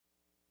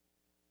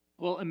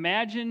Well,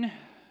 imagine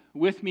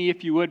with me,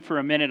 if you would, for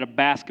a minute, a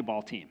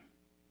basketball team.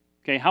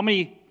 Okay, how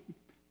many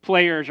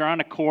players are on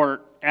a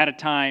court at a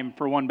time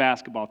for one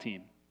basketball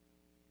team?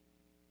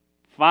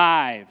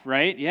 5,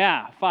 right?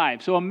 Yeah,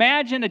 5. So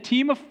imagine a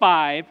team of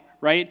 5,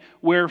 right,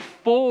 where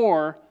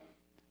 4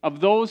 of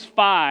those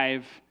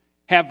 5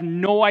 have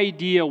no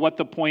idea what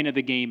the point of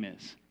the game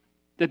is.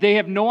 That they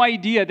have no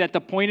idea that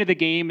the point of the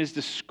game is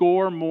to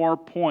score more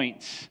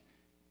points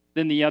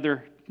than the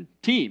other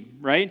team,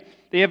 right?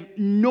 They have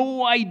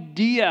no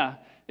idea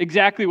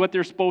exactly what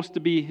they're supposed to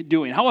be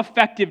doing. How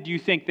effective do you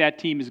think that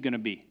team is going to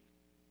be?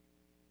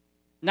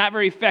 Not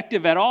very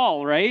effective at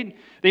all, right?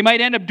 They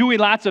might end up doing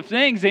lots of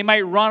things. They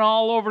might run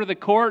all over the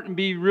court and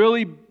be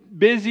really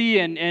busy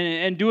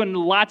and doing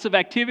lots of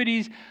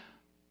activities.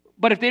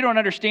 But if they don't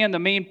understand the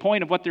main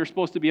point of what they're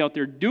supposed to be out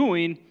there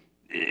doing,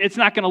 it's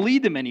not going to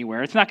lead them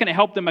anywhere. It's not going to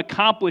help them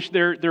accomplish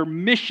their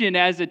mission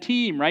as a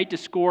team, right? To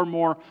score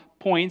more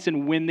points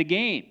and win the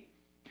game.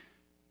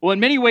 Well, in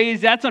many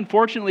ways, that's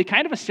unfortunately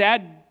kind of a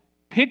sad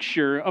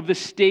picture of the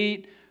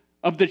state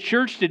of the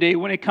church today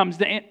when it comes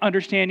to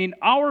understanding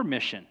our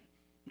mission.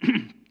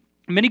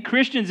 Many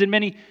Christians and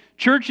many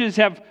churches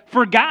have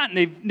forgotten,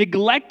 they've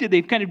neglected,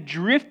 they've kind of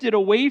drifted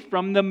away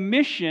from the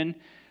mission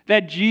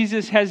that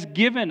Jesus has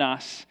given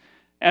us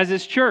as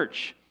His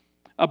church.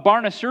 A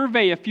Barna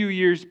survey a few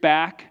years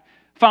back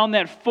found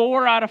that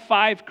 4 out of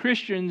 5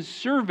 Christians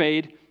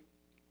surveyed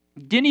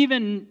didn't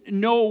even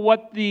know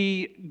what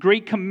the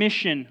Great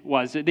Commission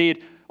was. They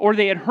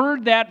had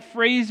heard that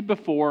phrase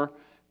before,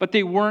 but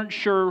they weren't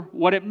sure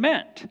what it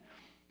meant.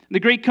 The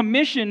Great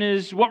Commission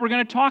is what we're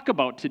going to talk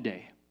about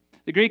today.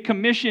 The Great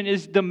Commission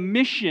is the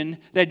mission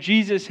that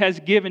Jesus has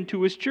given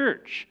to His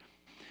church.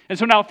 And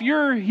so now if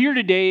you're here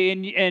today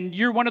and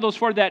you're one of those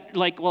 4 that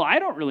well, I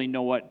don't really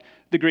know what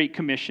the Great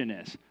Commission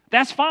is,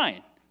 that's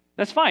fine.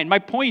 That's fine. My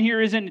point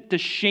here isn't to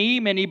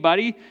shame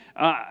anybody.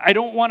 I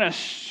don't want to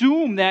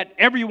assume that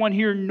everyone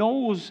here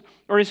knows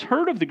or has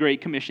heard of the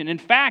Great Commission. In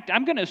fact,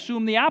 I'm going to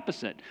assume the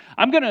opposite.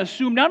 I'm going to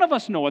assume none of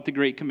us know what the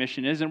Great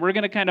Commission is, and we're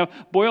going to kind of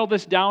boil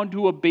this down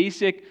to a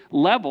basic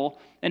level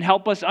and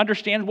help us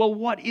understand, well,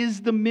 what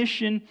is the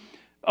mission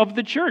of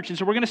the church? And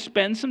so we're going to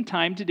spend some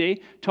time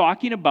today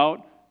talking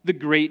about the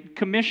Great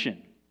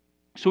Commission.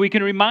 So we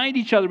can remind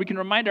each other, we can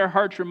remind our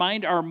hearts,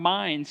 remind our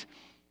minds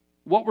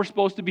what we're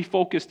supposed to be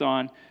focused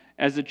on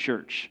as a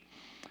church.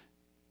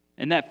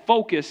 And that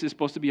focus is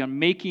supposed to be on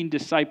making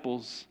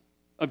disciples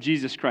of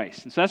Jesus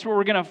Christ. And so that's where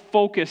we're going to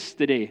focus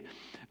today.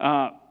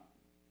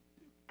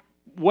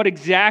 What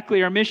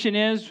exactly our mission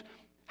is,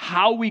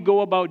 how we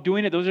go about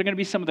doing it, those are going to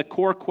be some of the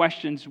core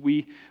questions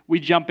we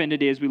jump in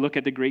today as we look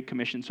at the Great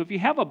Commission. So if you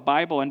have a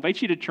Bible, I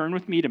invite you to turn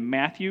with me to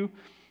Matthew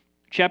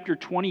chapter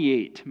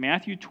 28.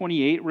 Matthew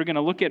 28, we're going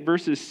to look at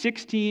verses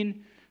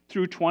 16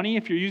 through 20.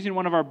 If you're using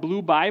one of our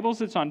blue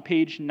Bibles, it's on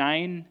page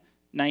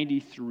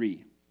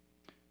 993.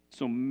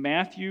 So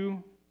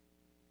Matthew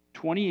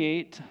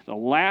 28, the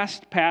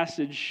last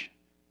passage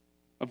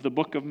of the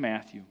book of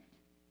Matthew.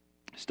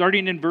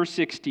 Starting in verse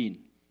 16,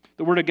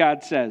 the Word of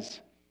God says,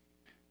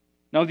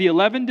 "Now the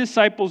 11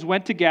 disciples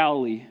went to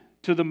Galilee,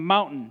 to the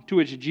mountain to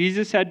which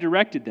Jesus had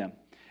directed them.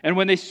 And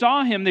when they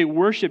saw Him, they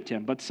worshipped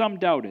Him, but some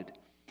doubted.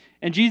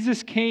 And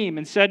Jesus came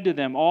and said to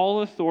them,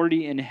 'All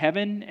authority in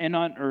heaven and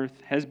on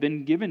earth has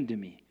been given to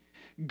me.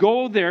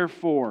 Go,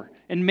 therefore,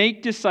 and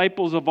make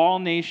disciples of all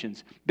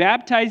nations,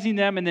 baptizing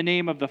them in the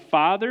name of the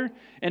Father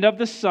and of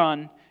the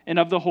Son and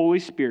of the Holy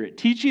Spirit,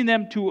 teaching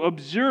them to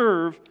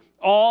observe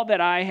all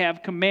that I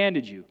have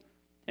commanded you.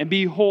 And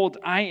behold,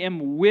 I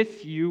am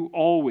with you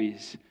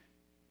always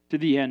to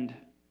the end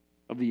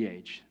of the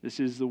age.'" This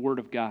is the Word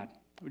of God.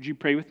 Would you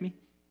pray with me?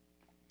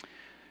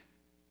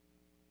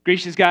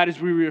 Gracious God, as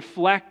we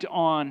reflect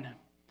on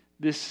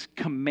this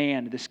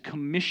command, this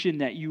commission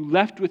that you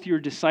left with your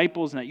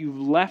disciples and that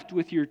you've left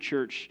with your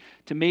church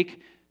to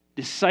make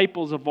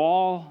disciples of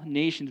all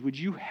nations, would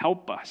you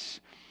help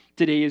us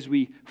today as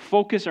we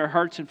focus our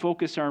hearts and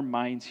focus our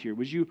minds here?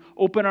 Would you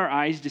open our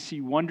eyes to see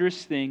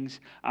wondrous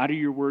things out of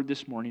your word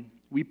this morning?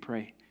 We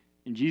pray.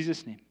 In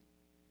Jesus' name,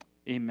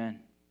 amen.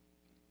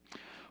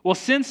 Well,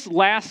 since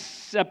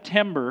last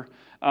September,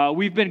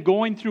 we've been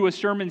going through a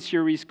sermon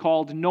series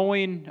called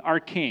Knowing Our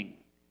King.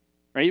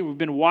 Right? We've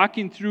been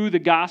walking through the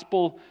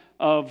Gospel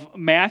of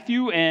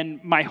Matthew,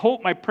 and my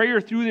hope, my prayer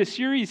through this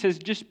series has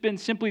just been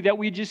simply that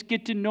we just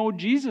get to know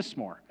Jesus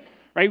more.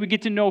 Right? We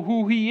get to know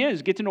who He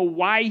is, get to know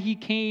why He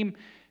came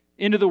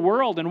into the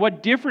world, and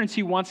what difference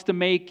He wants to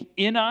make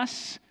in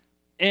us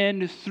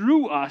and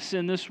through us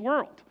in this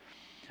world.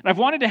 And I've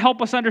wanted to help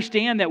us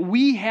understand that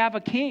we have a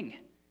King.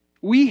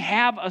 We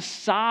have a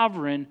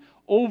sovereign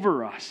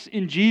over us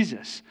in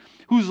Jesus,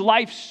 whose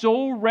life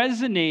so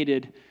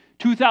resonated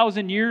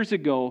 2,000 years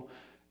ago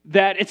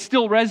that it's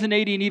still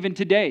resonating even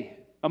today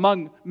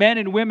among men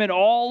and women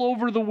all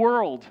over the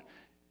world,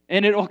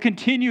 and it will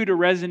continue to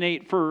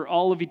resonate for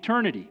all of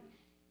eternity.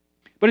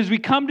 But as we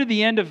come to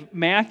the end of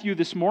Matthew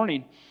this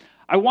morning,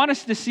 I want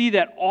us to see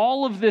that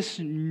all of this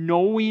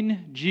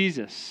knowing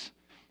Jesus,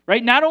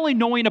 right? Not only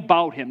knowing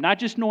about Him, not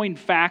just knowing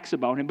facts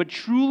about Him, but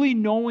truly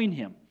knowing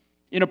Him,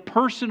 in a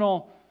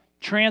personal,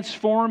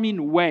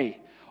 transforming way.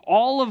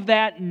 All of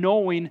that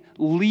knowing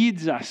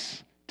leads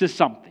us to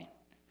something.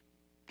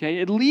 Okay,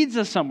 it leads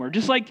us somewhere.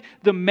 Just like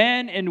the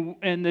men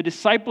and the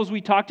disciples we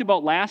talked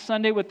about last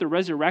Sunday with the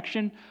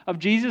resurrection of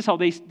Jesus, how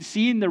they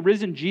seeing the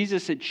risen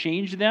Jesus had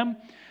changed them.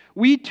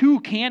 We too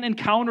can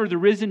encounter the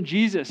risen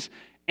Jesus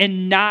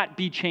and not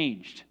be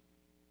changed.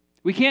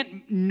 We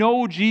can't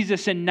know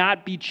Jesus and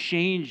not be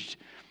changed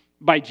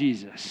by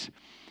Jesus.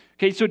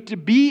 Okay, so to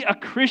be a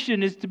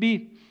Christian is to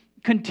be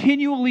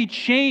continually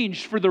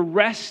changed for the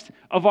rest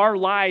of our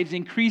lives,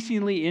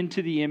 increasingly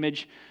into the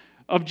image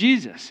of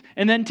Jesus.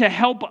 And then to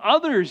help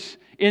others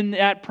in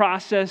that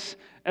process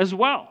as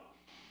well.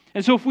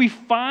 And so if we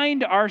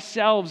find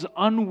ourselves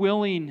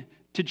unwilling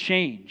to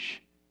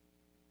change,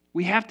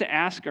 we have to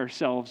ask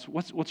ourselves,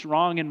 what's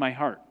wrong in my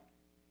heart?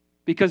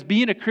 Because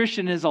being a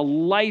Christian is a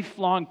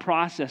lifelong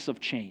process of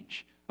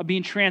change, of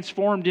being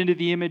transformed into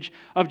the image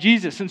of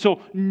Jesus. And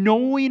so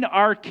knowing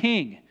our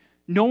King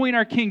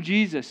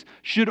Jesus,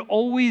 should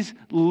always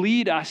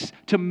lead us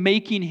to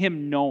making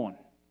Him known.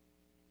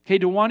 Okay,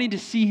 to wanting to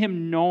see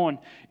Him known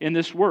in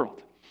this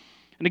world.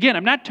 And again,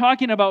 I'm not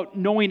talking about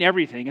knowing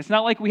everything. It's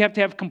not like we have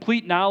to have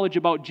complete knowledge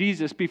about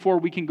Jesus before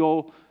we can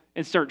go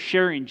and start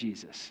sharing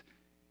Jesus.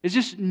 It's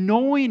just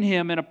knowing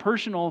Him in a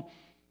personal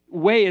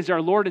way as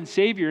our Lord and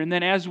Savior. And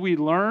then as we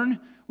learn,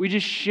 we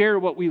just share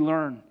what we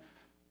learn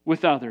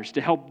with others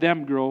to help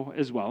them grow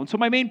as well. And so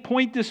my main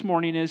point this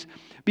morning is,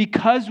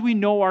 because we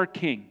know our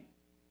King,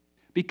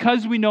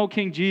 because we know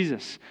King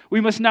Jesus,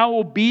 we must now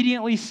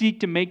obediently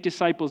seek to make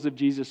disciples of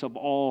Jesus of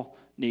all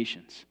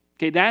nations.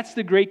 Okay, that's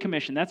the Great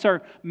Commission. That's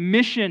our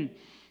mission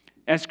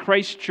as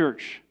Christ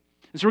Church.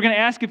 And so we're going to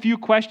ask a few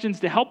questions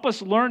to help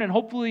us learn, and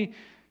hopefully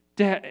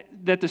that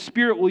the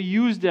Spirit will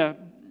use to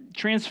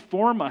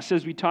transform us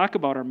as we talk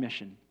about our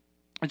mission.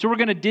 And so we're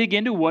going to dig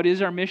into what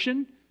is our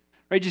mission,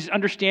 right? Just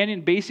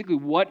understanding basically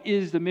what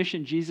is the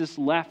mission Jesus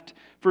left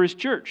for His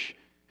church.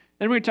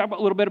 Then we're going to talk a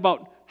little bit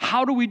about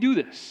how do we do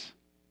this?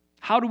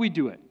 How do we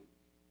do it?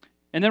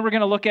 And then we're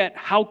going to look at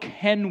how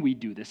can we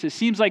do this? It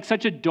seems like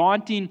such a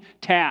daunting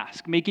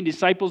task, making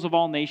disciples of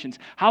all nations.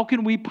 How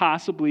can we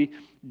possibly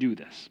do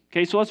this?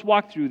 Okay, so let's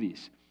walk through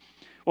these.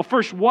 Well,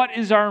 first, what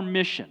is our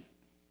mission?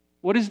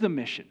 What is the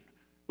mission?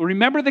 Well,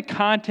 remember the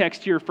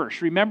context here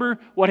first. Remember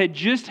what had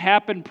just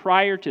happened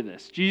prior to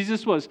this.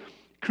 Jesus was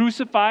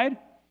crucified,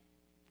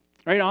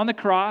 right, on the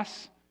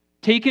cross,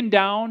 taken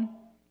down,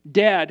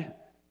 dead,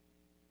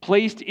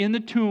 placed in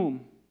the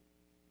tomb,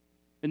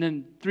 and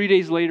then 3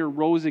 days later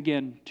rose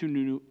again to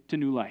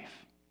new life.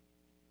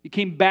 He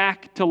came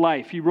back to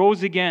life. He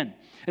rose again.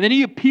 And then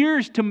He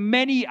appears to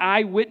many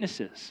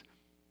eyewitnesses.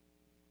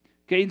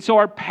 Okay, and so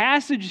our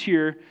passage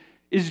here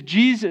is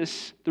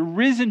Jesus, the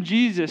risen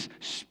Jesus,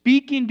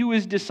 speaking to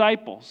His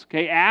disciples,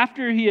 okay,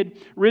 after He had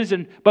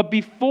risen, but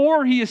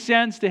before He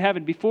ascends to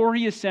heaven, before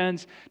He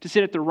ascends to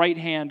sit at the right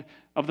hand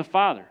of the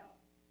Father.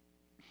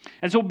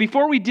 And so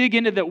before we dig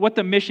into what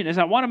the mission is,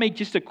 I want to make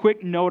just a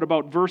quick note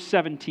about verse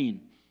 17.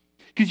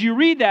 Because you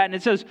read that and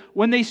it says,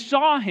 when they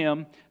saw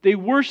Him, they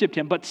worshiped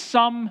Him, but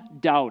some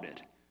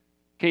doubted.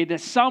 Okay,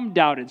 that some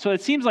doubted. So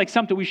it seems like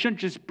something we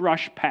shouldn't just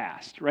brush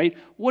past, right?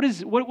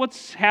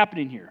 What's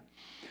happening here?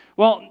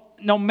 Well,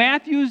 now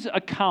Matthew's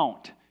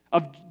account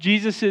of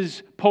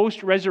Jesus'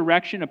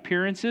 post-resurrection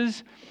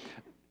appearances,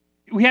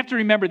 we have to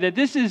remember that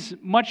this is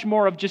much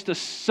more of just a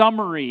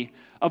summary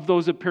of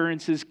those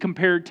appearances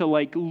compared to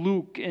like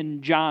Luke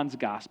and John's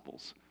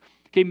Gospels.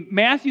 Okay,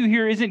 Matthew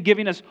here isn't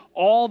giving us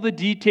all the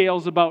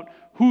details about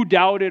who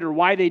doubted or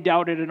why they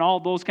doubted and all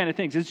those kind of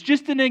things. It's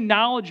just an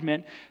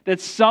acknowledgement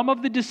that some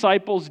of the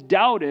disciples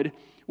doubted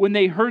when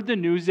they heard the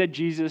news that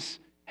Jesus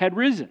had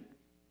risen.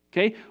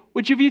 Okay,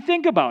 which if you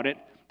think about it,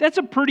 that's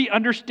a pretty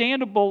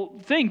understandable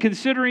thing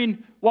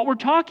considering what we're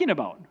talking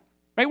about.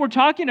 Right? We're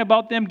talking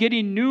about them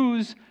getting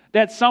news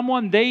that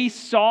someone they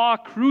saw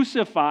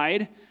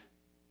crucified,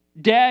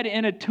 dead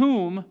in a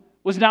tomb,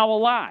 was now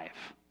alive.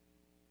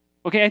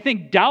 Okay, I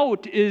think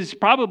doubt is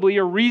probably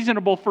a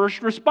reasonable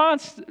first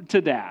response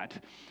to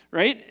that,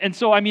 right? And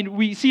so, I mean,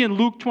 we see in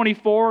Luke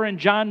 24 and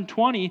John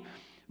 20,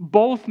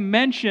 both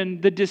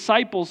mention the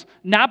disciples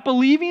not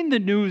believing the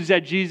news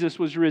that Jesus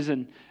was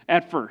risen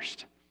at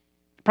first.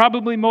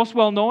 Probably most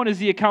well known is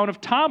the account of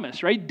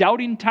Thomas, right?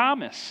 Doubting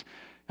Thomas.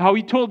 How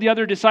he told the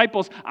other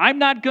disciples, I'm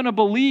not going to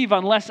believe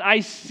unless I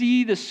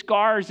see the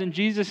scars in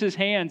Jesus'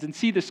 hands and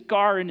see the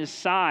scar in His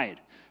side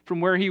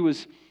from where He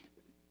was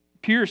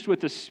pierced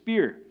with a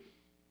spear.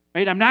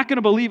 Right? I'm not going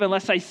to believe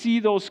unless I see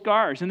those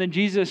scars. And then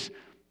Jesus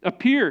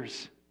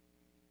appears,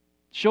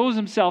 shows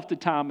Himself to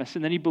Thomas,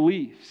 and then he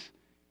believes.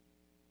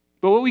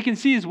 But what we can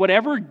see is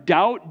whatever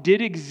doubt did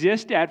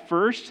exist at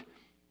first,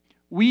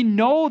 we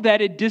know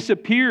that it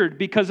disappeared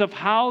because of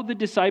how the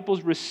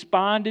disciples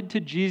responded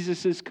to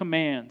Jesus'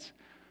 commands,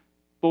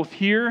 both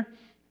here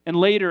and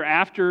later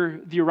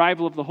after the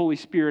arrival of the Holy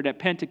Spirit at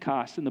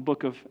Pentecost in the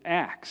book of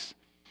Acts.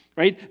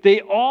 Right? They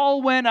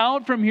all went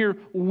out from here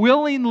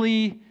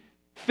willingly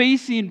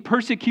facing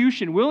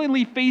persecution,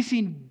 willingly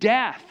facing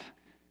death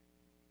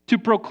to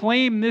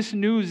proclaim this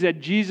news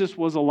that Jesus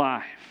was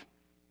alive.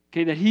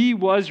 okay, that he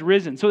was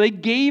risen. So they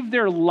gave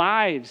their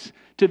lives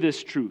to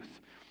this truth.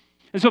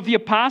 And so if the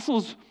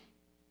apostles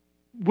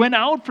went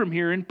out from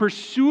here in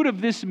pursuit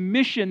of this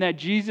mission that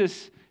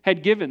Jesus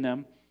had given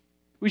them,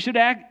 we should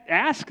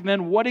ask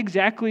then, what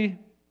exactly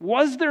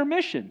was their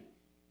mission?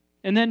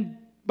 And then,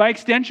 by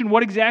extension,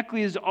 what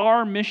exactly is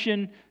our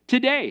mission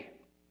today?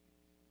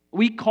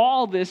 We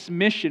call this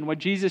mission, what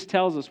Jesus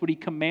tells us, what he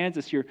commands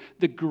us here,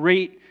 the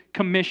Great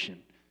Commission.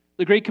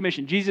 The Great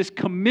Commission. Jesus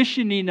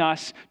commissioning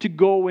us to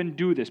go and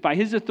do this. By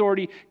his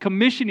authority,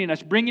 commissioning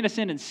us, bringing us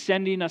in and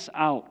sending us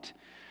out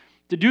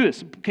to do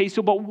this. Okay,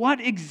 so but what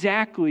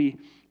exactly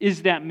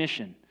is that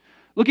mission?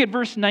 Look at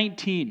verse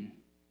 19.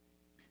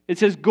 It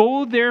says,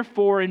 "Go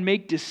therefore and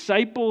make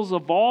disciples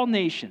of all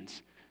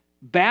nations,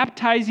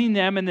 baptizing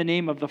them in the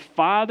name of the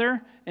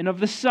Father and of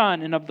the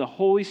Son and of the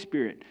Holy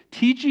Spirit,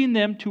 teaching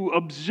them to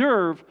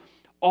observe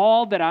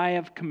all that I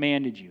have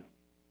commanded you."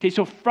 Okay,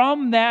 so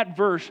from that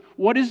verse,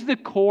 what is the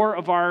core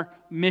of our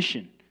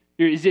mission?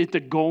 Is it the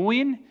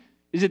going?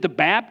 Is it the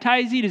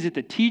baptizing? Is it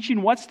the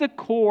teaching? What's the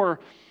core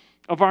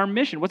of our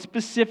mission? What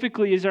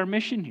specifically is our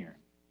mission here?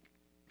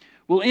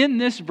 Well, in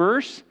this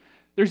verse,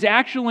 there's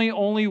actually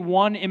only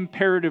one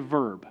imperative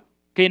verb.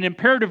 Okay, an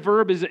imperative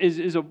verb is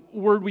a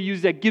word we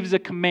use that gives a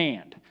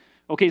command.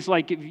 Okay, it's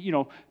like,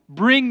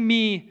 bring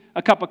me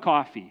a cup of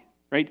coffee,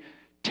 right?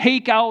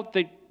 Take out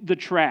the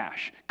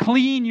trash.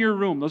 Clean your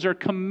room. Those are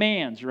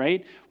commands,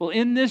 right? Well,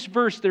 in this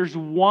verse, there's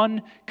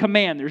one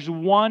command. There's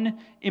one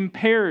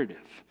imperative.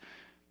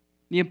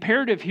 The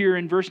imperative here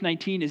in verse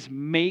 19 is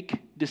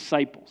make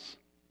disciples.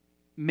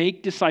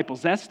 Make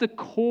disciples. That's the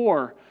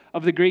core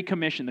of the Great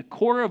Commission. The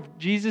core of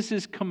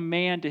Jesus'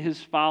 command to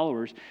his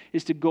followers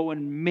is to go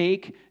and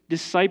make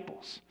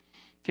disciples.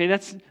 Okay,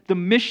 that's the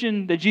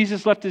mission that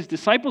Jesus left his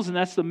disciples, and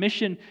that's the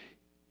mission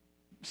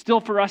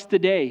still for us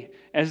today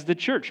as the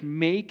church.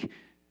 Make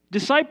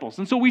disciples.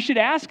 And so we should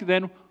ask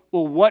then,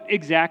 well, what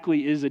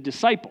exactly is a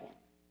disciple?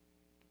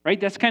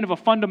 Right? That's kind of a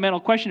fundamental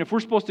question. If we're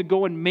supposed to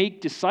go and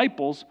make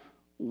disciples,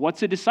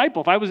 what's a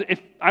disciple? If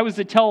I was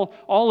to tell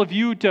all of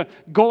you to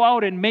go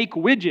out and make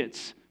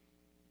widgets,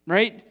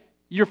 right?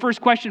 Your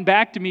first question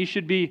back to me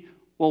should be,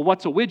 well,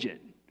 what's a widget?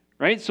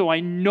 Right? So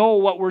I know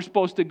what we're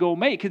supposed to go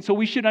make. And so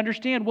we should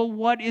understand, well,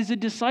 what is a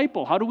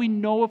disciple? How do we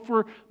know if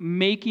we're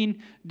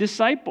making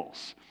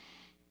disciples?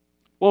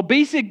 Well,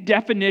 basic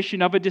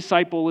definition of a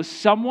disciple is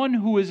someone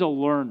who is a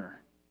learner.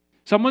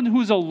 Someone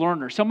who's a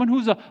learner. Someone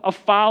who's a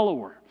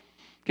follower.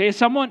 Okay,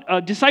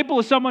 a disciple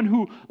is someone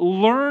who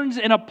learns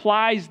and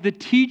applies the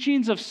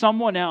teachings of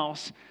someone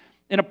else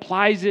and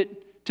applies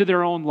it to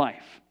their own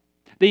life.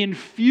 They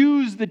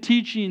infuse the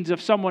teachings of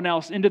someone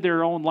else into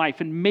their own life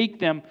and make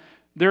them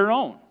their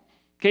own.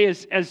 Okay,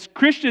 as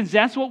Christians,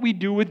 that's what we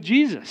do with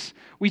Jesus.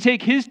 We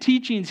take his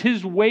teachings,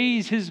 his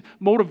ways, his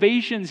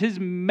motivations, his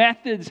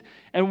methods,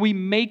 and we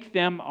make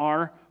them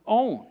our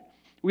own.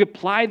 We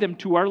apply them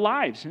to our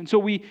lives. And so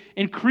we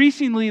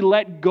increasingly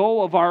let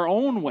go of our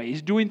own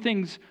ways, doing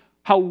things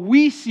how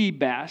we see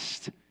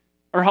best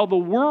or how the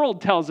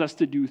world tells us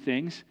to do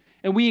things,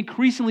 and we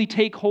increasingly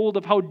take hold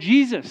of how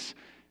Jesus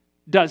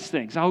does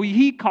things, how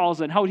he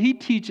calls it, how he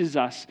teaches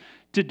us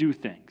to do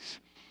things.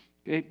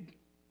 Okay?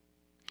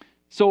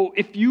 So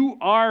if you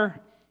are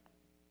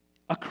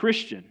a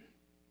Christian,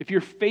 if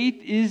your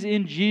faith is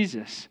in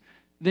Jesus,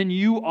 then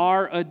you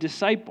are a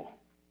disciple.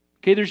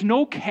 Okay, there's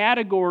no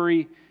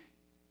category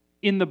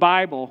in the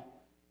Bible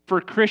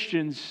for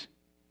Christians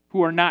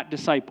who are not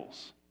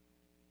disciples.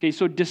 Okay,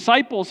 so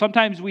disciples,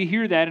 sometimes we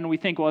hear that and we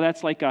think, well,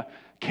 that's like a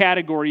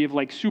category of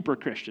like super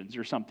Christians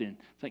or something.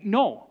 It's like,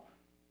 no.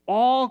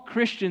 All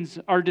Christians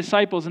are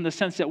disciples in the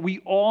sense that we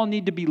all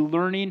need to be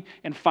learning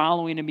and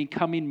following and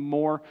becoming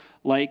more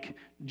like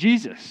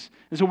Jesus.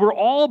 And so we're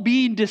all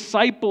being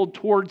discipled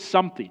towards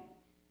something.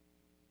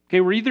 Okay,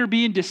 we're either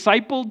being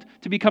discipled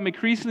to become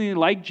increasingly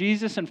like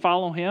Jesus and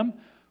follow him,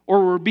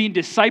 or we're being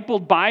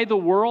discipled by the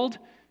world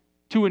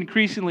to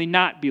increasingly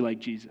not be like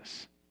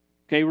Jesus.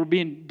 Okay, we're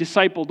being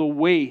discipled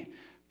away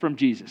from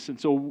Jesus. And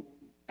so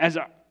as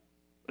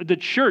the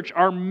church,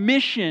 our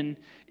mission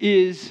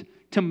is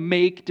to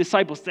make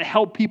disciples, to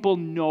help people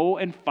know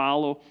and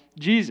follow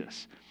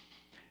Jesus.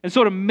 And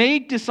so to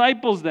make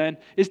disciples then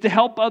is to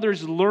help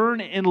others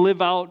learn and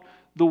live out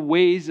the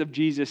ways of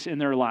Jesus in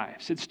their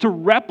lives. It's to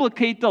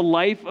replicate the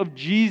life of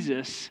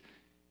Jesus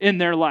in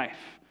their life.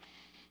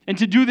 And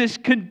to do this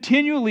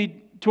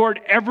continually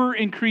toward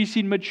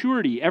ever-increasing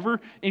maturity,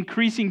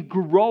 ever-increasing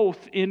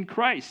growth in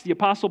Christ. The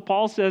Apostle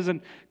Paul says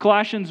in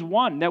Colossians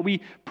 1 that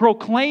we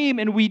proclaim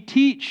and we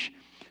teach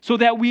so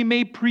that we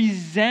may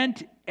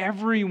present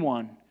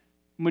everyone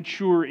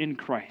mature in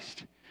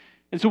Christ.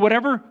 And so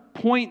whatever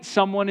point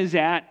someone is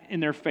at in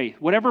their faith,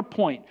 whatever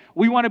point,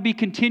 we want to be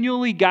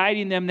continually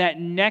guiding them that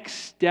next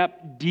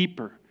step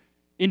deeper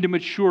into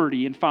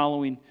maturity in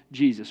following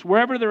Jesus,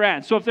 wherever they're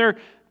at. So if they're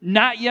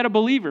not yet a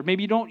believer,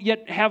 maybe you don't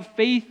yet have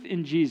faith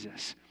in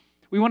Jesus,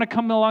 we want to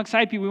come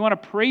alongside people. We want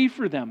to pray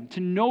for them to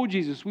know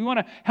Jesus. We want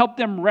to help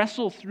them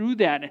wrestle through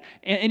that and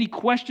any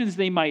questions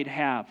they might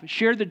have.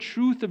 Share the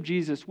truth of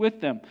Jesus with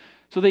them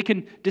so they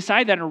can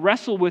decide that and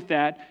wrestle with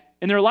that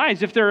in their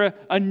lives. If they're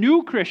a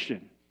new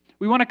Christian,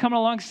 we want to come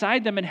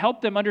alongside them and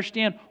help them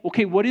understand,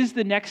 okay, what is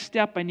the next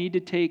step I need to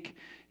take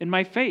in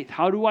my faith?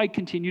 How do I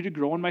continue to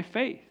grow in my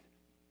faith?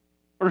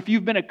 Or if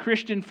you've been a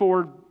Christian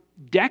for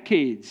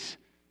decades,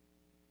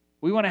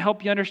 we want to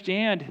help you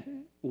understand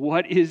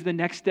what is the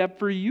next step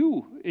for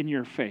you in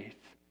your faith.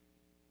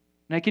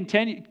 And I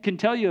can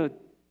tell you,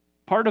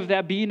 part of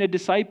that being a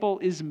disciple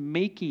is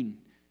making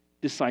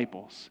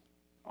disciples.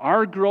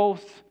 Our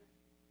growth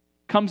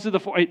comes to the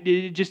fore.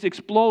 It just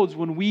explodes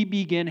when we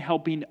begin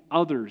helping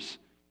others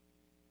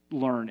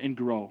learn and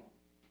grow.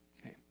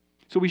 Okay.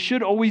 So we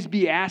should always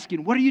be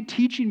asking, what are you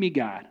teaching me,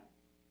 God?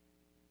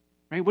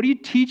 Right? What are you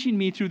teaching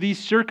me through these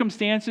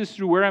circumstances,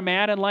 through where I'm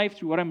at in life,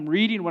 through what I'm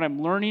reading, what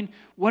I'm learning?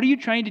 What are you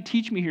trying to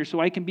teach me here so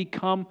I can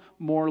become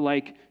more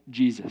like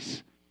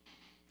Jesus?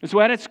 And so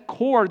at its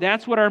core,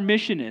 that's what our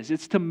mission is.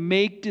 It's to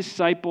make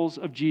disciples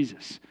of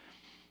Jesus.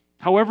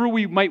 However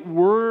we might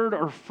word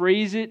or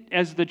phrase it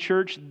as the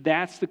church,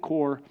 that's the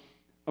core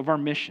of our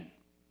mission.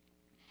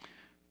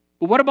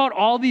 But what about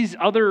all these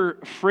other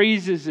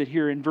phrases that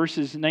here in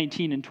verses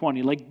 19 and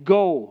 20, like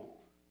go,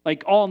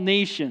 like all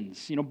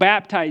nations,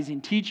 baptizing,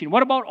 teaching?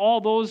 What about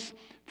all those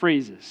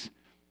phrases?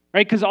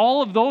 Right? Because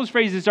all of those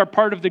phrases are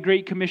part of the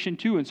Great Commission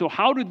too. And so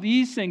how do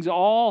these things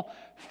all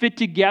fit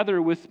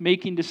together with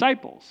making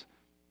disciples?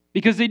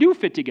 Because they do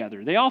fit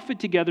together. They all fit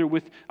together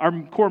with our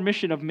core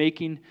mission of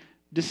making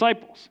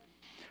disciples.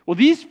 Well,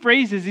 these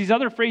phrases, these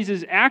other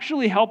phrases,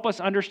 actually help us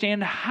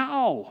understand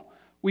how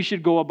we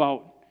should go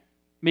about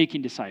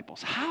making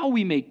disciples, how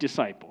we make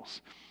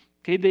disciples.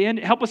 Okay, they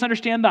help us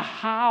understand the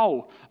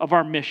how of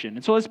our mission.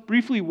 And so let's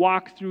briefly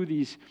walk through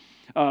these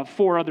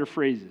 4 other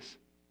phrases.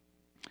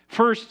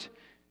 First,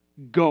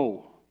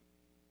 go.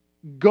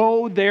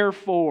 Go,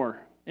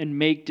 therefore, and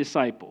make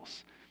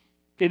disciples.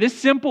 Okay, this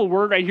simple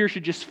word right here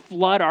should just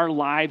flood our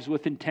lives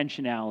with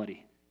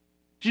intentionality.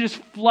 It should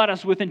just flood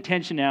us with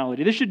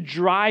intentionality. This should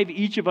drive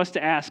each of us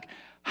to ask,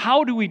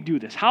 how do we do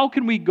this? How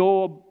can we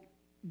go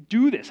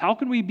do this? How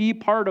can we be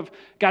part of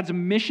God's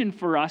mission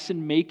for us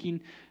in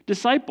making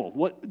disciple?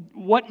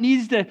 What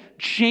needs to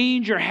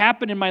change or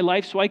happen in my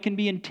life so I can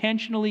be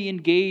intentionally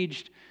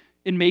engaged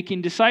in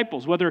making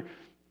disciples? Whether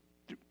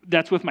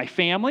that's with my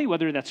family,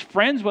 whether that's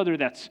friends, whether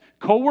that's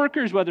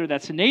coworkers, whether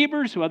that's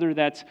neighbors, whether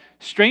that's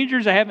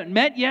strangers I haven't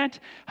met yet.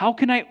 How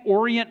can I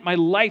orient my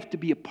life to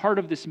be a part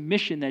of this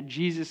mission that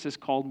Jesus has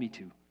called me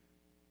to?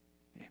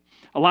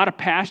 A lot of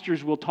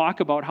pastors will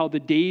talk about how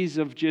the days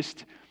of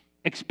just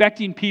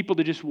expecting people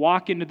to just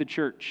walk into the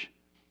church.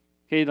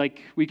 Okay,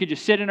 like we could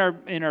just sit in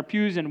our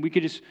pews and we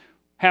could just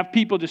have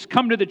people just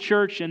come to the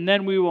church, and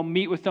then we will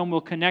meet with them,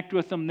 we'll connect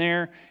with them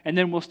there, and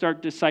then we'll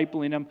start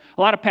discipling them.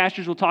 A lot of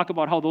pastors will talk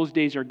about how those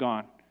days are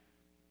gone.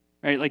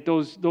 Right? Like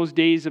those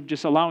days of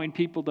just allowing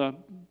people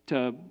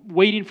to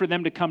waiting for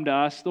them to come to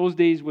us, those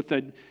days with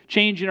the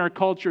change in our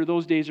culture,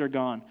 those days are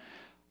gone.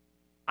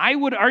 I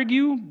would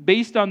argue,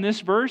 based on this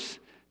verse,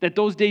 that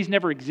those days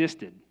never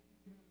existed.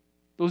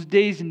 Those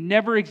days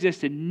never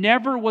existed.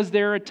 Never was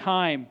there a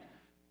time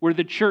where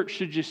the church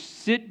should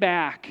just sit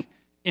back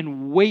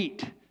and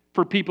wait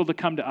for people to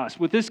come to us.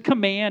 With this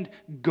command,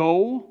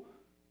 go,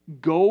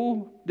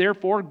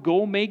 therefore,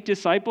 go make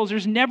disciples.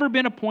 There's never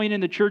been a point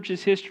in the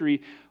church's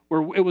history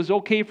where it was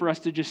okay for us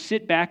to just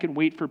sit back and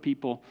wait for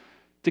people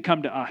to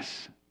come to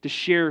us, to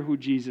share who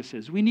Jesus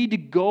is. We need to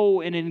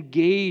go and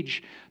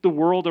engage the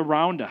world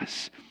around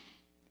us.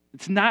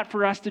 It's not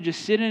for us to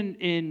just sit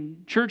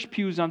in church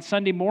pews on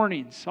Sunday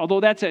mornings, although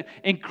that's an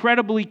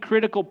incredibly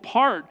critical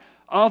part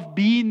of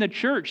being the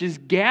church, is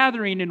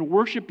gathering and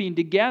worshiping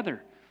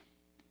together.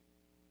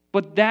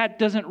 But that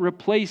doesn't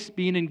replace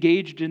being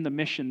engaged in the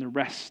mission the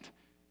rest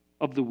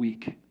of the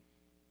week.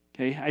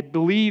 Okay, I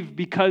believe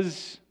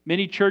because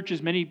many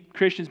churches, many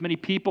Christians, many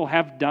people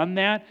have done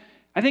that,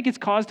 I think it's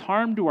caused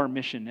harm to our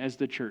mission as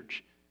the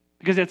church.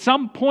 Because at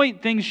some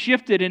point things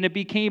shifted and it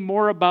became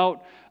more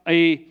about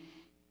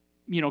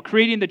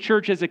creating the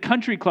church as a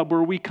country club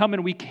where we come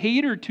and we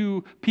cater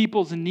to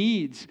people's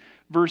needs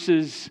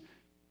versus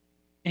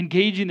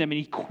engaging them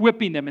and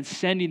equipping them and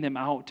sending them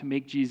out to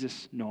make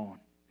Jesus known.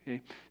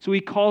 Okay? So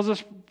he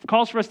calls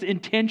for us to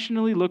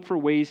intentionally look for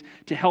ways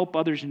to help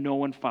others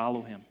know and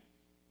follow him.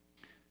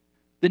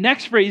 The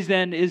next phrase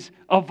then is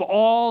of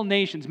all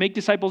nations. Make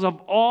disciples of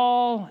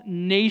all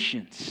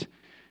nations.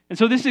 And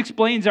so this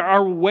explains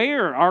our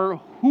where, our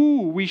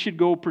who we should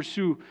go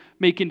pursue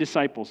making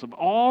disciples of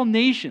all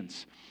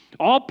nations,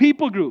 all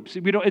people groups.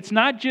 It's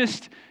not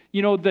just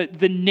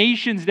the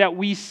nations that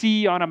we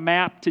see on a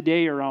map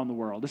today around the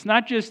world. It's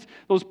not just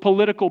those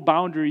political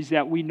boundaries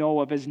that we know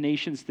of as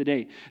nations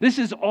today. This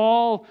is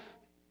all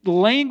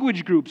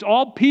language groups,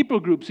 all people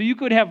groups. So you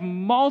could have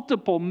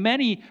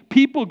many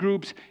people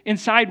groups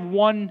inside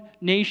one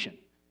nation.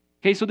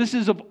 Okay, so this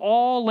is of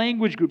all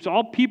language groups,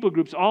 all people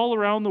groups, all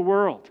around the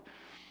world.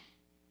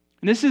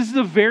 And this is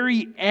the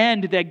very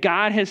end that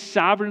God has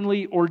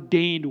sovereignly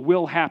ordained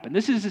will happen.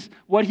 This is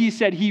what he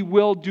said he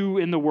will do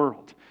in the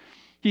world.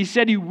 He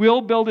said he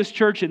will build his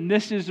church, and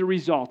this is the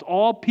result.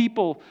 All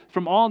people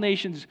from all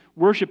nations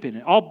worship in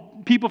it.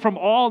 All people from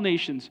all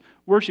nations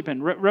worship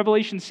in it.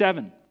 Revelation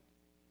 7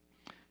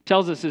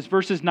 tells us this,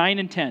 verses 9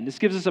 and 10. This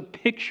gives us a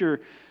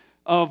picture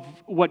of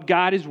what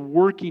God is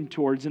working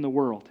towards in the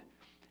world.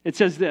 It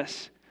says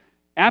this,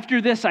 "After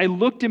this I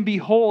looked, and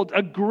behold,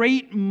 a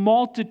great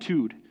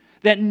multitude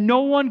that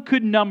no one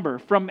could number,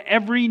 from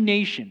every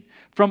nation,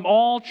 from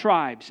all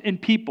tribes and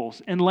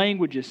peoples and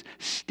languages,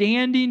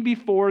 standing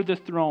before the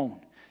throne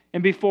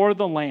and before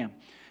the Lamb,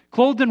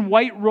 clothed in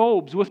white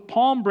robes, with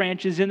palm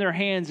branches in their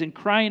hands, and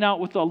crying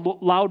out with a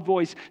loud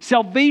voice,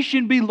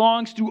 'Salvation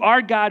belongs to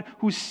our God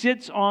who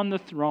sits on the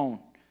throne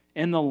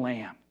and the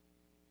Lamb.'"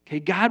 Okay,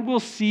 God will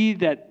see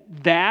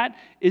that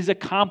is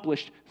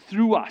accomplished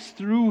through us,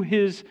 through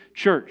His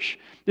church.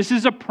 This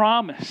is a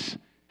promise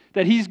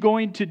that He's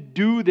going to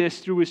do this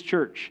through His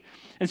church.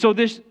 And so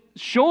this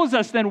shows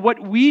us then what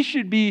we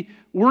should be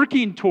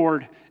working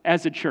toward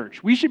as a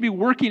church. We should be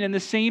working in the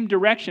same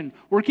direction,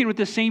 working with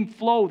the same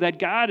flow that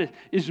God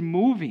is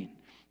moving,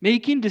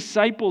 making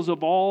disciples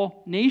of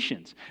all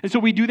nations. And so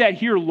we do that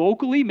here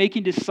locally,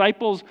 making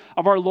disciples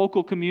of our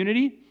local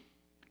community,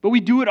 but we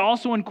do it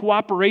also in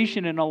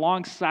cooperation and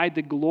alongside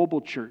the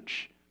global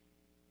church,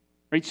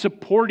 right?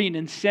 Supporting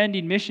and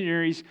sending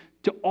missionaries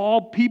to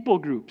all people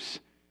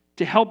groups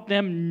to help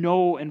them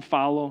know and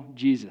follow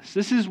Jesus.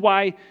 This is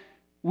why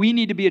we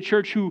need to be a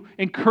church who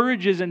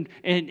encourages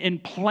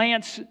and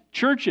plants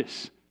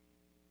churches,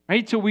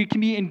 right? So we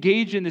can be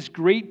engaged in this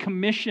great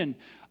commission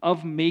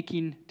of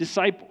making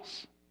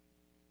disciples.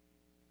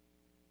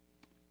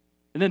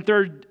 And then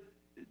third,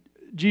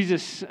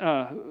 Jesus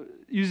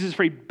uses the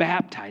phrase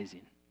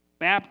baptizing.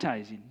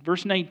 Baptizing.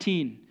 Verse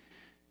 19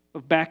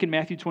 of back in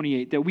Matthew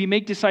 28, that we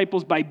make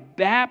disciples by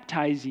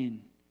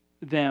baptizing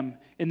them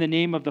in the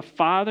name of the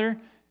Father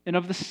and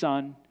of the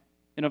Son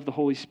and of the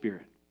Holy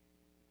Spirit.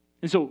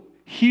 And so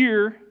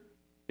here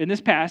in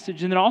this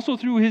passage, and then also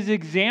through His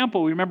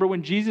example, we remember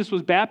when Jesus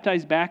was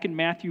baptized back in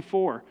Matthew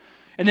 4.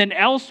 And then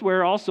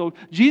elsewhere also,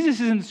 Jesus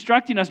is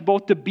instructing us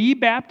both to be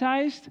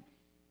baptized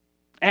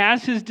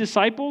as His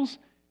disciples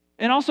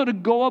and also to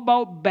go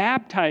about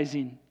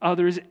baptizing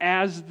others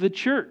as the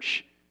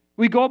church.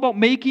 We go about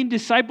making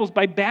disciples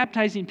by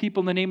baptizing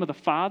people in the name of the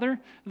Father,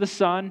 the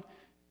Son,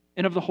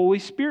 and of the Holy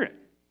Spirit.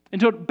 And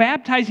so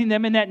baptizing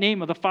them in that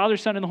name of the Father,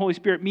 Son, and the Holy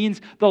Spirit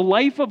means the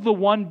life of the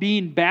one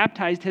being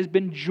baptized has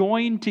been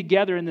joined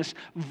together in this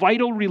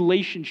vital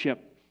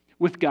relationship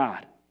with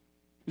God.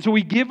 And so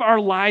we give our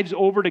lives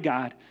over to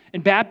God,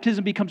 and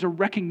baptism becomes a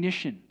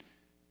recognition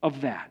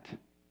of that.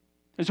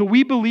 And so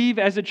we believe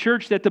as a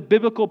church that the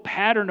biblical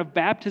pattern of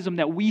baptism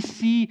that we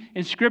see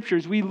in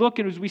Scriptures, we look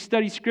and as we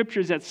study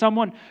Scriptures, that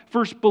someone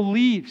first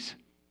believes,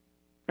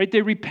 right?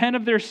 They repent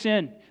of their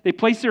sin. They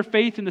place their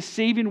faith in the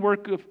saving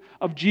work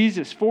of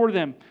Jesus for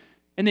them.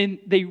 And then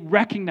they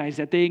recognize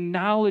that, they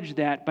acknowledge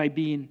that by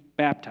being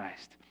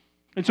baptized.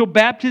 And so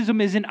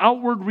baptism is an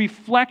outward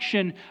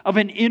reflection of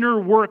an inner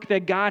work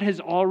that God has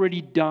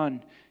already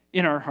done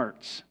in our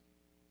hearts.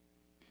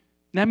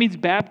 And that means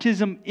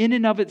baptism in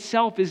and of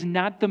itself is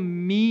not the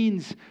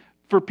means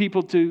for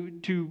people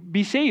to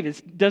be saved.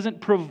 It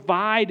doesn't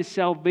provide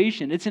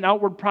salvation. It's an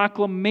outward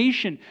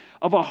proclamation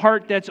of a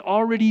heart that's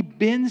already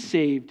been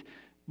saved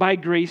by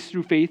grace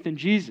through faith in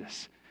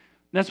Jesus.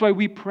 And that's why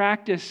we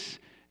practice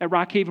at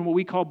Rock Haven what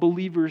we call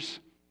believers'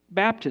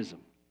 baptism.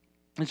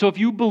 And so if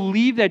you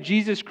believe that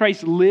Jesus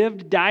Christ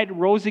lived, died,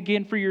 rose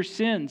again for your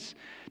sins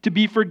to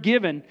be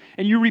forgiven,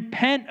 and you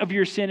repent of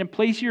your sin and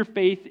place your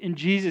faith in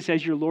Jesus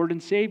as your Lord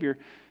and Savior,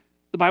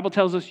 the Bible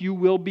tells us you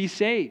will be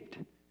saved.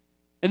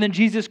 And then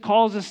Jesus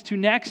calls us to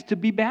next to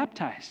be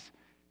baptized.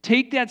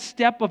 Take that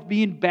step of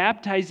being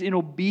baptized in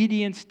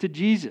obedience to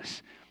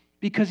Jesus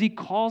because He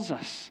calls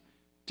us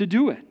to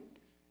do it,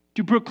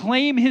 to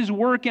proclaim His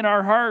work in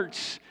our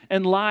hearts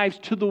and lives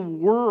to the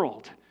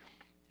world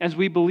as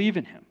we believe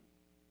in Him.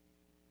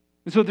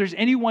 And so if there's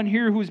anyone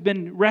here who's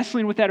been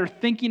wrestling with that or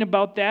thinking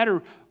about that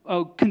or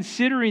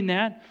considering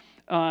that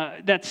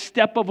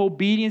step of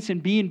obedience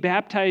and being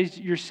baptized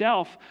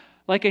yourself,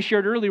 like I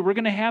shared earlier, we're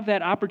going to have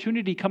that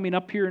opportunity coming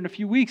up here in a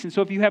few weeks. And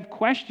so if you have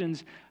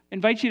questions, I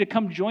invite you to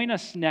come join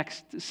us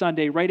next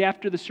Sunday right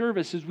after the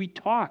service as we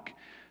talk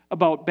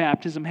about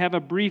baptism, have a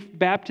brief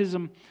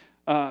baptism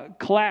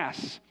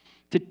class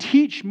to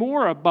teach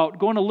more about,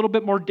 going a little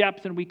bit more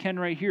depth than we can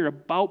right here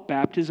about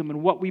baptism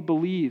and what we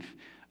believe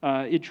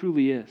it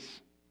truly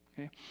is.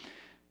 Okay?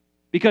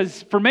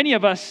 Because for many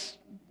of us,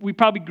 we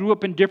probably grew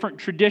up in different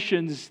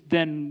traditions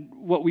than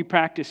what we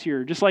practice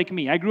here. Just like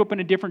me, I grew up in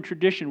a different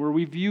tradition where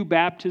we view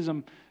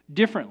baptism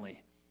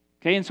differently.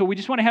 Okay, and so we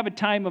just want to have a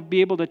time of be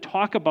able to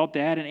talk about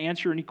that and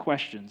answer any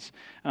questions.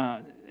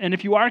 And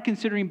if you are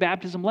considering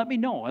baptism, let me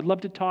know. I'd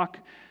love to talk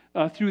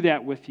through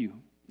that with you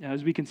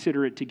as we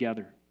consider it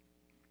together.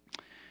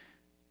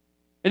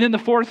 And then the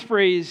fourth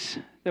phrase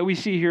that we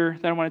see here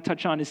that I want to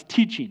touch on is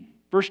teaching.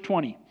 Verse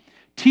 20.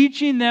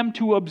 Teaching them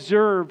to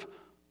observe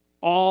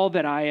all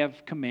that I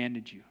have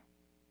commanded you.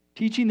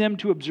 Teaching them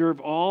to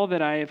observe all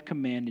that I have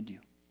commanded you.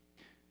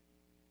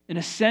 An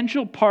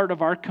essential part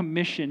of our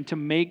commission to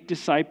make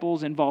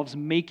disciples involves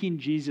making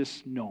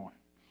Jesus known.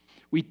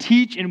 We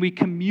teach and we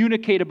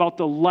communicate about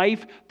the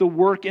life, the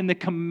work, and the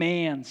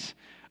commands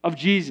of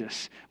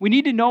Jesus. We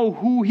need to know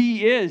who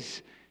he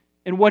is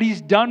and what he's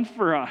done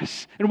for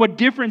us and what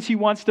difference he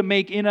wants to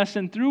make in us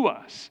and through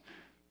us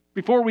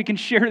before we can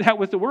share that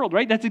with the world,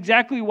 right? That's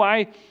exactly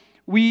why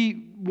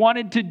we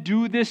wanted to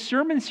do this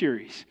sermon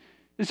series,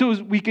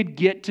 so we could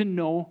get to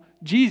know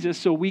Jesus,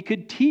 so we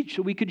could teach,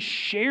 so we could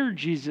share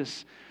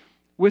Jesus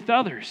with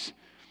others.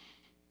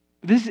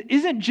 This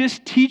isn't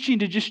just teaching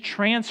to just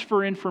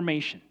transfer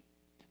information.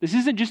 This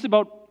isn't just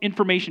about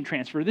information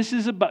transfer. This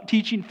is about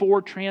teaching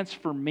for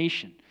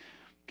transformation.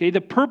 Okay,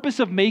 the purpose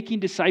of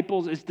making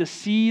disciples is to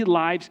see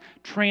lives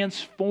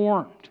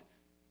transformed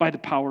by the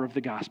power of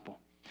the gospel,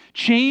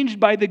 changed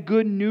by the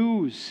good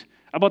news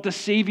about the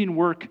saving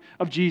work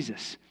of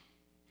Jesus.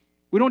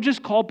 We don't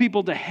just call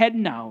people to head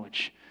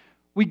knowledge.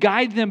 We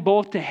guide them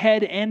both to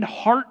head and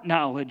heart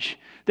knowledge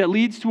that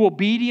leads to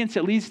obedience,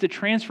 that leads to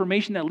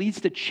transformation, that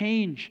leads to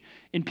change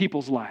in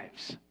people's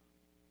lives.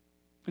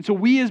 And so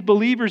we as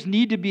believers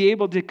need to be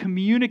able to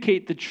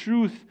communicate the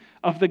truth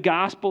of the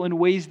gospel in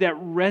ways that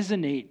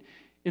resonate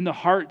in the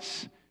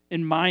hearts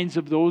and minds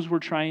of those we're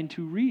trying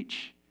to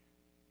reach.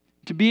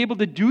 To be able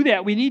to do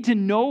that, we need to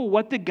know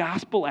what the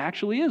gospel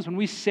actually is. When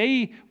we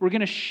say we're going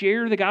to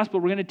share the gospel,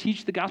 we're going to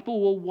teach the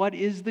gospel, well, what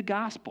is the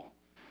gospel?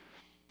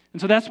 And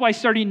so that's why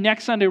starting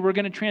next Sunday, we're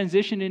going to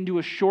transition into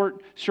a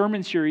short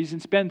sermon series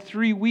and spend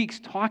 3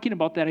 weeks talking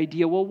about that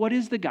idea. Well, what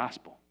is the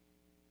gospel?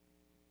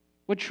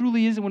 What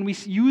truly is it? When we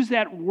use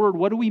that word,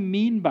 what do we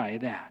mean by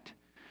that?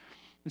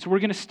 And so we're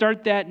going to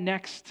start that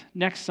next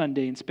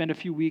Sunday and spend a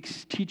few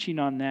weeks teaching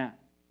on that.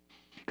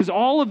 Because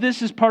all of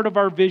this is part of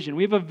our vision.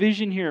 We have a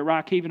vision here at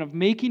Rock Haven of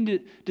making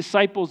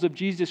disciples of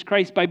Jesus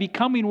Christ by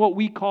becoming what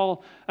we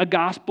call a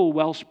gospel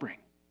wellspring.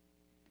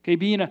 Okay,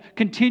 being a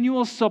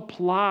continual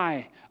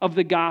supply of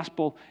the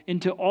gospel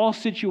into all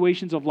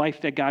situations of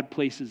life that God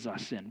places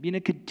us in. Being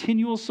a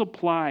continual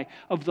supply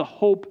of the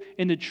hope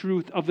and the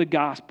truth of the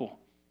gospel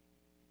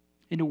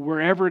into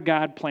wherever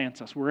God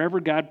plants us, wherever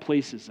God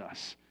places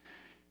us.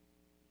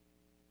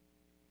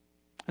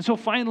 And so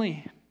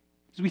finally,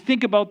 as we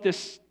think about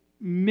this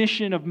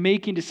mission of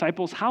making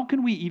disciples, how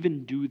can we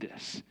even do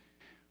this?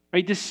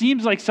 Right? This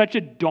seems like such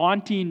a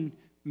daunting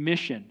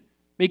mission.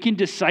 Making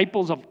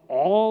disciples of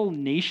all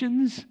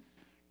nations?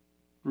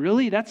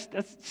 Really?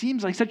 That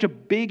seems like such a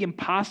big,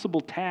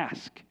 impossible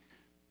task.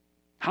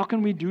 How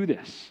can we do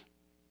this?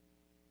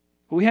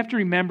 Well, we have to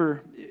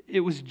remember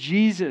it was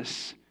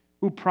Jesus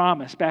who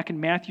promised back in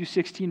Matthew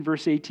 16,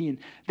 verse 18,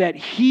 that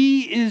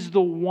he is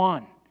the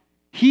one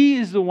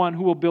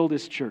who will build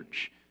his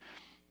church.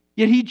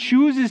 Yet he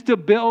chooses to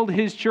build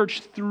his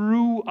church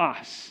through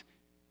us.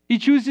 He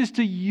chooses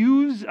to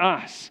use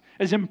us.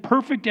 As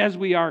imperfect as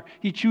we are,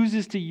 he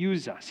chooses to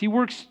use us. He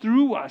works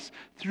through us,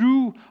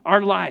 through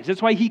our lives.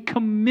 That's why he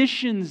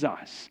commissions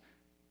us.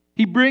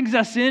 He brings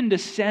us in to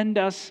send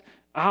us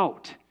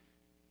out.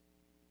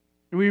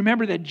 And we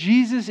remember that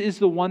Jesus is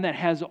the one that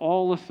has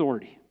all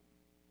authority.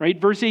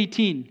 Right? Verse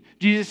 18,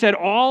 Jesus said,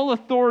 all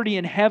authority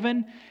in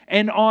heaven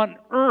and on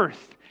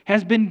earth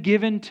has been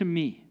given to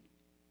me.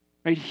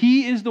 Right?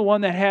 He is the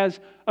one that has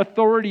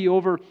authority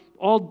over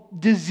all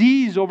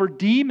disease, over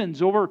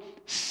demons, over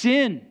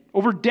sin,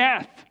 over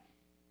death,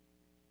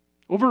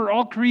 over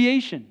all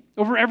creation,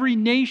 over every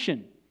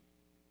nation,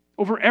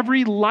 over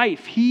every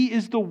life. He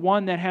is the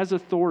one that has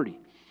authority.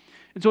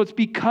 And so it's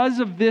because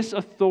of this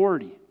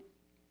authority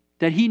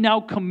that he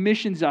now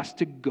commissions us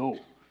to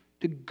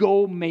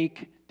go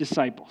make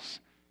disciples.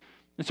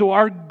 And so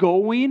our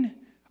going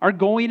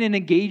and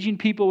engaging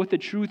people with the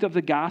truth of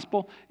the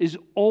gospel is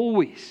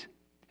always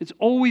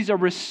a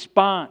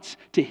response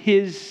to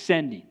his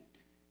sending.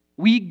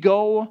 We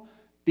go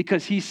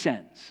because he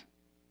sends.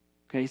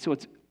 Okay, so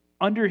it's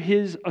under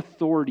his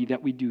authority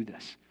that we do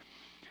this.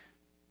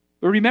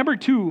 But remember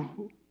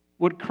too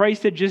what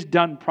Christ had just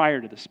done prior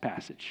to this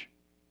passage.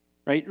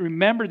 Right?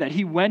 Remember that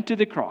he went to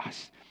the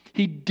cross.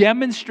 He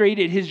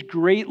demonstrated his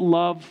great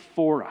love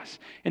for us.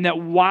 And that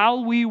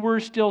while we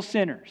were still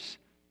sinners,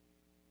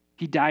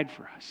 he died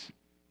for us.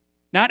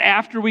 Not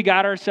after we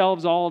got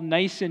ourselves all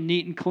nice and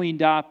neat and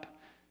cleaned up.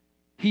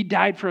 He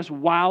died for us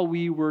while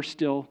we were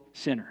still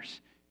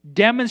sinners.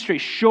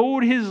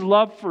 Showed his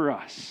love for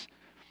us,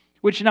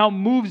 which now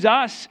moves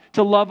us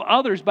to love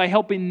others by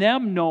helping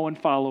them know and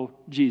follow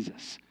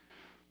Jesus.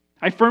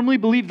 I firmly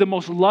believe the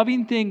most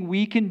loving thing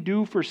we can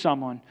do for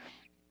someone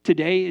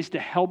today is to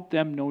help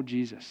them know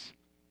Jesus.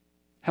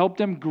 Help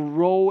them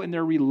grow in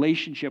their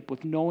relationship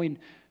with knowing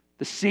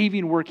the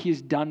saving work he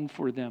has done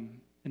for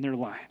them in their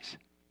lives.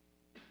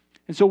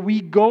 And so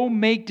we go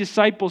make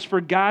disciples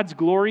for God's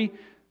glory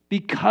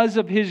because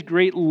of his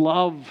great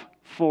love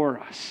for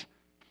us.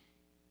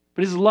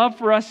 But his love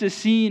for us is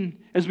seen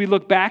as we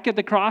look back at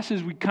the cross,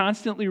 as we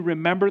constantly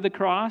remember the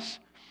cross.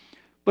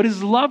 But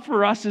his love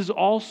for us is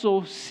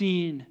also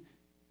seen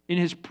in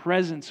his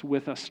presence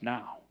with us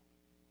now.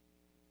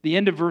 The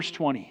end of verse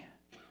 20.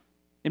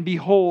 And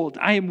behold,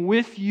 I am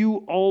with you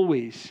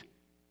always,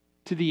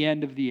 to the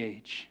end of the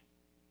age.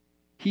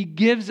 He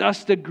gives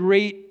us the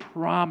great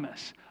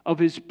promise of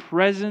His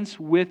presence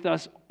with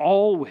us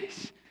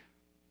always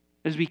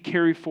as we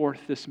carry forth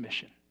this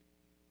mission.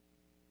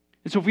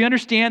 And so if we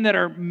understand that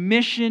our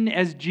mission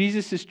as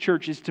Jesus'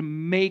 church is to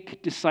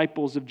make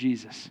disciples of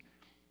Jesus,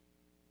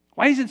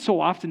 why is it so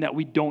often that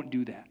we don't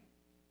do that?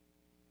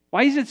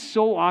 Why is it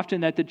so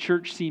often that the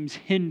church seems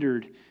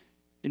hindered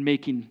in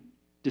making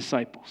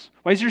disciples?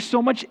 Why is there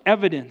so much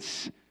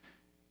evidence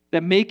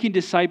that making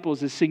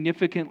disciples is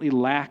significantly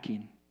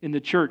lacking in the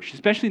church,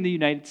 especially in the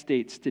United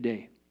States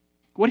today?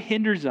 What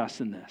hinders us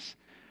in this?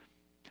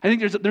 I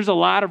think there's a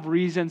lot of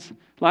reasons,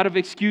 a lot of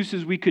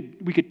excuses we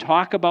could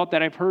talk about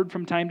that I've heard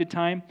from time to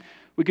time.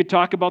 We could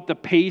talk about the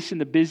pace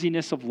and the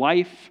busyness of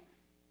life.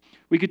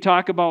 We could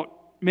talk about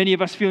many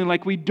of us feeling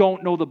like we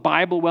don't know the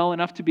Bible well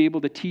enough to be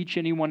able to teach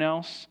anyone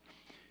else.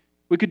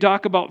 We could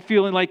talk about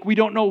feeling like we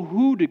don't know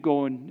who to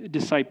go and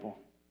disciple.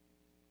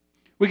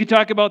 We could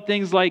talk about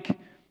things like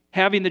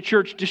having the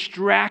church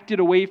distracted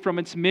away from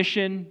its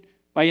mission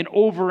by an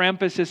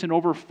overemphasis and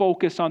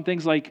overfocus on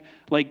things like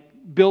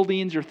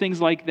buildings or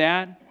things like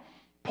that,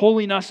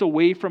 pulling us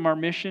away from our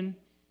mission.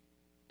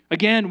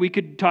 Again, we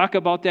could talk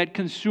about that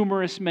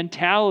consumerist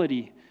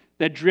mentality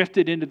that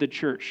drifted into the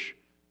church,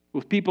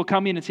 with people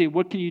coming and saying,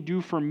 "What can you do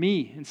for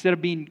me?" instead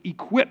of being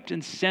equipped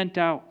and sent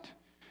out.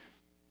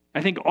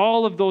 I think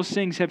all of those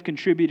things have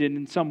contributed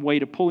in some way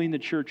to pulling the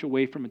church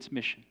away from its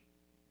mission.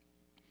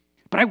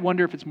 But I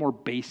wonder if it's more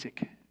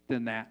basic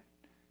than that.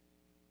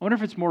 I wonder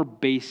if it's more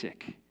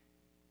basic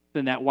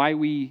than that, why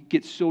we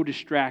get so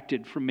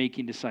distracted from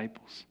making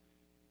disciples.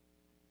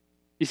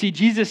 You see,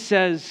 Jesus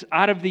says,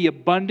 out of the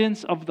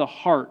abundance of the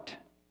heart,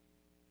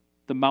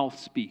 the mouth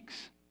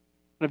speaks.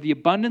 Out of the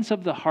abundance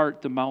of the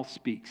heart, the mouth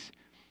speaks.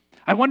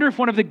 I wonder if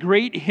one of the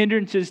great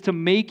hindrances to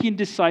making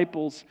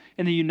disciples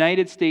in the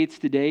United States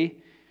today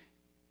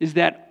is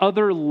that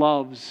other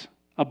loves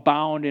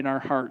abound in our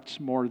hearts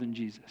more than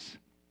Jesus.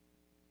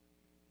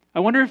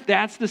 I wonder if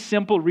that's the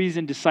simple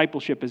reason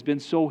discipleship has been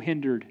so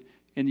hindered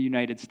in the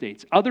United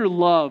States. Other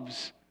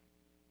loves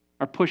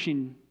are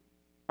pushing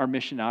our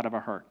mission out of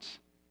our hearts.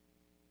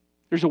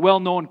 There's a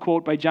well-known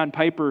quote by John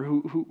Piper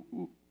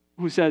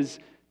who says,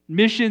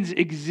 "Missions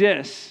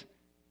exist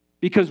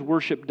because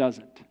worship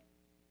doesn't."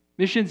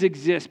 Missions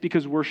exist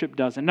because worship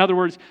doesn't. In other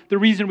words, the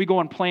reason we go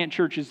and plant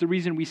churches, the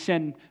reason we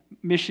send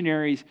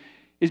missionaries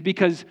is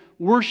because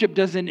worship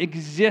doesn't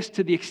exist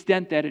to the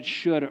extent that it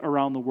should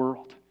around the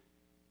world.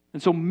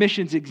 And so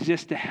missions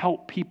exist to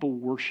help people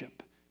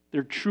worship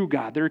their true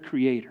God, their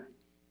Creator.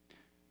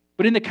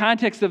 But in the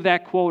context of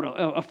that quote,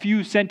 a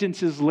few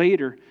sentences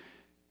later,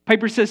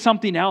 Piper says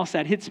something else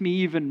that hits me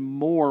even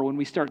more when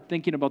we start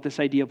thinking about this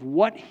idea of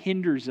what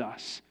hinders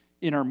us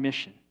in our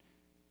mission.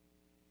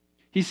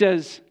 He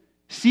says,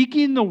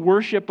 "Seeking the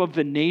worship of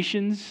the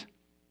nations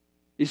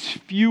is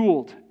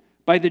fueled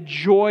by the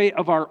joy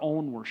of our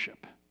own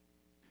worship."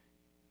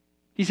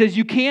 He says,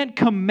 "You can't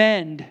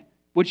commend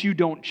what you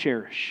don't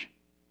cherish.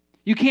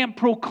 You can't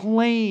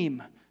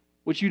proclaim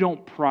what you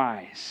don't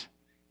prize."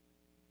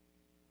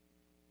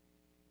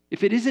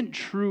 If it isn't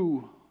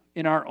true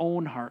in our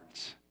own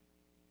hearts,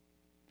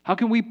 how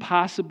can we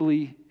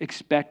possibly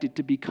expect it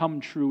to become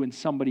true in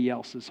somebody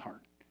else's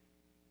heart?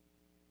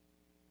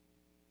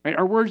 Right?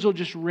 Our words will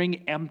just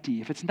ring empty.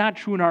 If it's not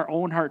true in our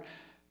own heart,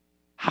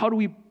 how do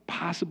we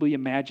possibly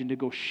imagine to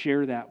go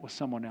share that with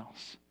someone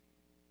else?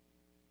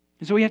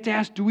 And so we have to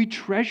ask, do we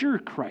treasure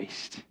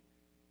Christ?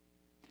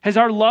 Has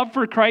our love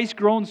for Christ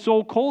grown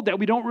so cold that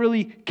we don't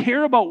really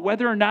care about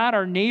whether or not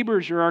our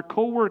neighbors or our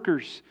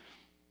coworkers,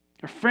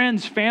 our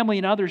friends, family,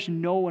 and others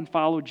know and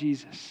follow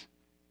Jesus?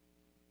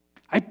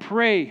 I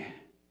pray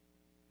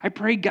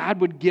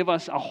God would give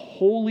us a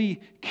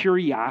holy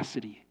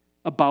curiosity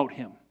about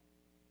Him,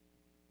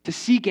 to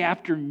seek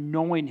after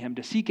knowing Him,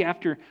 to seek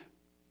after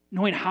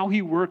knowing how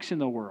He works in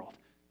the world,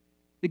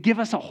 to give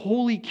us a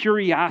holy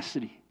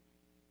curiosity.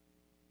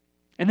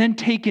 And then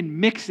take and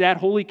mix that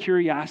holy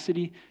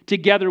curiosity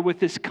together with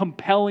this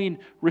compelling,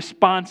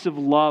 responsive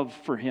love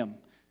for Him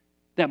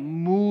that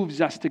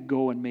moves us to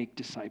go and make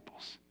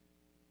disciples.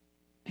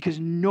 Because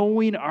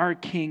knowing our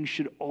King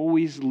should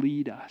always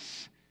lead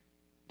us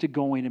to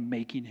going and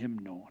making Him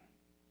known.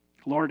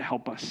 Lord,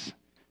 help us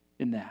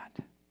in that.